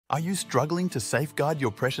Are you struggling to safeguard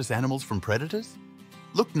your precious animals from predators?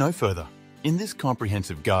 Look no further. In this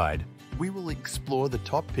comprehensive guide, we will explore the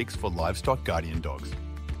top picks for livestock guardian dogs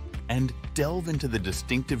and delve into the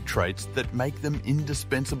distinctive traits that make them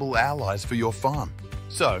indispensable allies for your farm.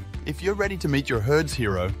 So, if you're ready to meet your herd's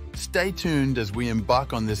hero, stay tuned as we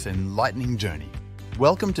embark on this enlightening journey.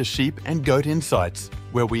 Welcome to Sheep and Goat Insights,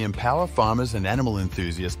 where we empower farmers and animal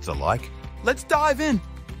enthusiasts alike. Let's dive in!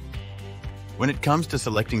 When it comes to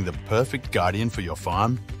selecting the perfect guardian for your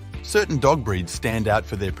farm, certain dog breeds stand out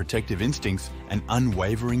for their protective instincts and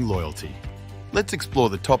unwavering loyalty. Let's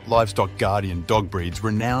explore the top livestock guardian dog breeds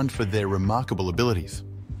renowned for their remarkable abilities.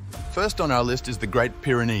 First on our list is the Great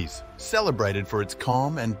Pyrenees, celebrated for its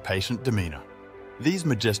calm and patient demeanor. These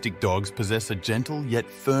majestic dogs possess a gentle yet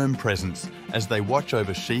firm presence as they watch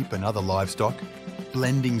over sheep and other livestock,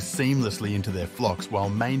 blending seamlessly into their flocks while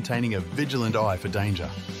maintaining a vigilant eye for danger.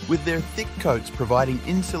 With their thick coats providing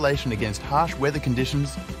insulation against harsh weather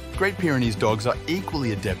conditions, Great Pyrenees dogs are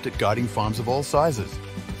equally adept at guarding farms of all sizes,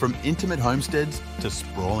 from intimate homesteads to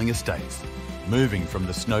sprawling estates. Moving from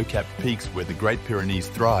the snow-capped peaks where the Great Pyrenees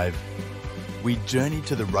thrive, we journey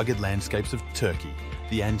to the rugged landscapes of Turkey,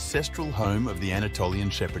 the ancestral home of the Anatolian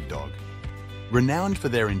Shepherd Dog. Renowned for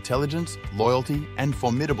their intelligence, loyalty, and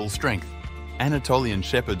formidable strength, Anatolian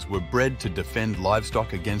Shepherds were bred to defend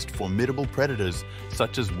livestock against formidable predators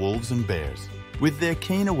such as wolves and bears. With their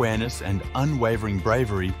keen awareness and unwavering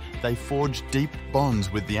bravery, they forge deep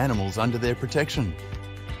bonds with the animals under their protection,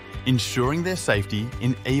 ensuring their safety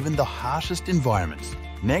in even the harshest environments.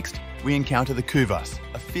 Next, we encounter the Kuvas,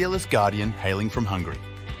 a fearless guardian hailing from Hungary.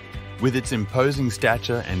 With its imposing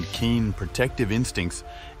stature and keen protective instincts,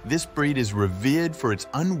 this breed is revered for its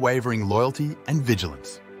unwavering loyalty and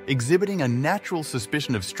vigilance. Exhibiting a natural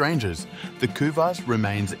suspicion of strangers, the Kuvas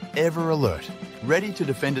remains ever alert, ready to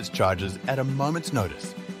defend its charges at a moment's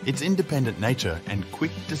notice. Its independent nature and quick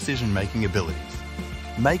decision-making abilities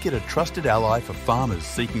make it a trusted ally for farmers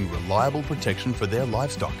seeking reliable protection for their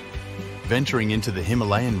livestock. Venturing into the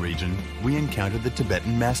Himalayan region, we encounter the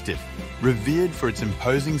Tibetan Mastiff, revered for its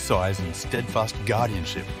imposing size and steadfast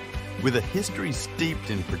guardianship. With a history steeped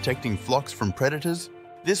in protecting flocks from predators,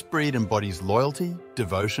 this breed embodies loyalty,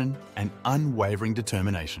 devotion, and unwavering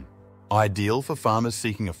determination. Ideal for farmers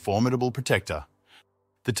seeking a formidable protector,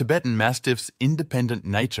 the Tibetan Mastiff's independent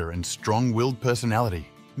nature and strong-willed personality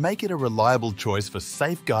make it a reliable choice for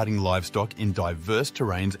safeguarding livestock in diverse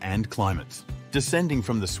terrains and climates. Descending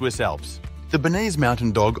from the Swiss Alps, the Bernese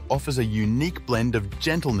Mountain Dog offers a unique blend of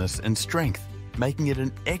gentleness and strength, making it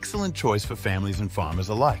an excellent choice for families and farmers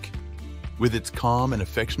alike. With its calm and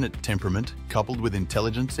affectionate temperament coupled with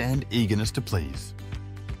intelligence and eagerness to please,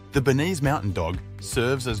 the Bernese Mountain Dog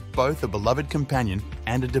serves as both a beloved companion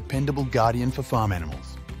and a dependable guardian for farm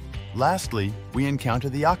animals. Lastly, we encounter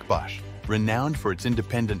the Akbash, renowned for its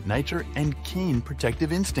independent nature and keen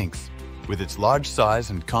protective instincts. With its large size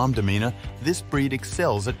and calm demeanor, this breed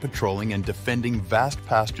excels at patrolling and defending vast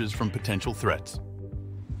pastures from potential threats.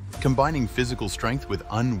 Combining physical strength with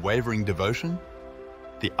unwavering devotion,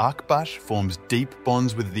 the Akbash forms deep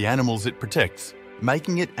bonds with the animals it protects,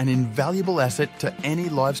 making it an invaluable asset to any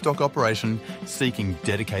livestock operation seeking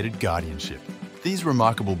dedicated guardianship. These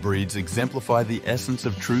remarkable breeds exemplify the essence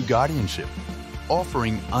of true guardianship,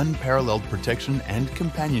 offering unparalleled protection and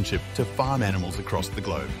companionship to farm animals across the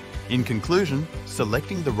globe. In conclusion,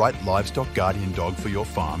 selecting the right livestock guardian dog for your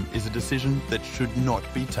farm is a decision that should not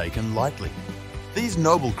be taken lightly. These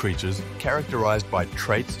noble creatures, characterized by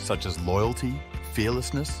traits such as loyalty,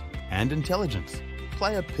 fearlessness, and intelligence,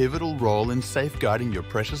 play a pivotal role in safeguarding your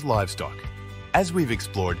precious livestock. As we've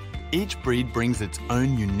explored, each breed brings its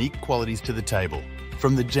own unique qualities to the table,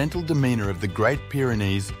 from the gentle demeanor of the Great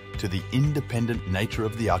Pyrenees to the independent nature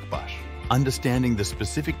of the Akbash. Understanding the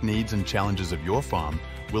specific needs and challenges of your farm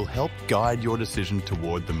will help guide your decision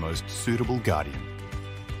toward the most suitable guardian.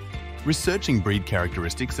 Researching breed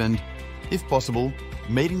characteristics and, if possible,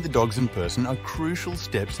 meeting the dogs in person are crucial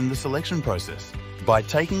steps in the selection process. By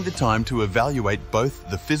taking the time to evaluate both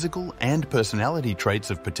the physical and personality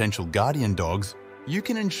traits of potential guardian dogs, you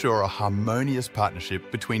can ensure a harmonious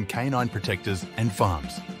partnership between canine protectors and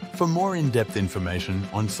farms. For more in-depth information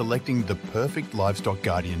on selecting the perfect livestock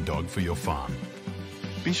guardian dog for your farm,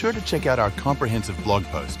 be sure to check out our comprehensive blog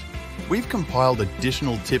post. We've compiled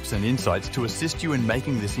additional tips and insights to assist you in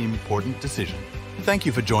making this important decision. Thank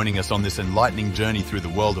you for joining us on this enlightening journey through the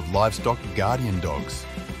world of livestock guardian dogs.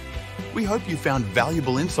 We hope you found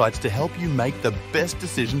valuable insights to help you make the best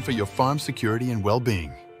decision for your farm security and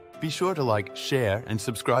well-being. Be sure to like, share, and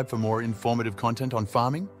subscribe for more informative content on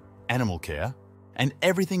farming, animal care, and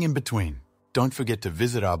everything in between. Don't forget to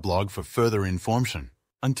visit our blog for further information.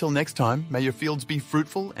 Until next time, may your fields be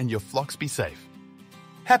fruitful and your flocks be safe.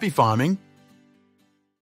 Happy farming!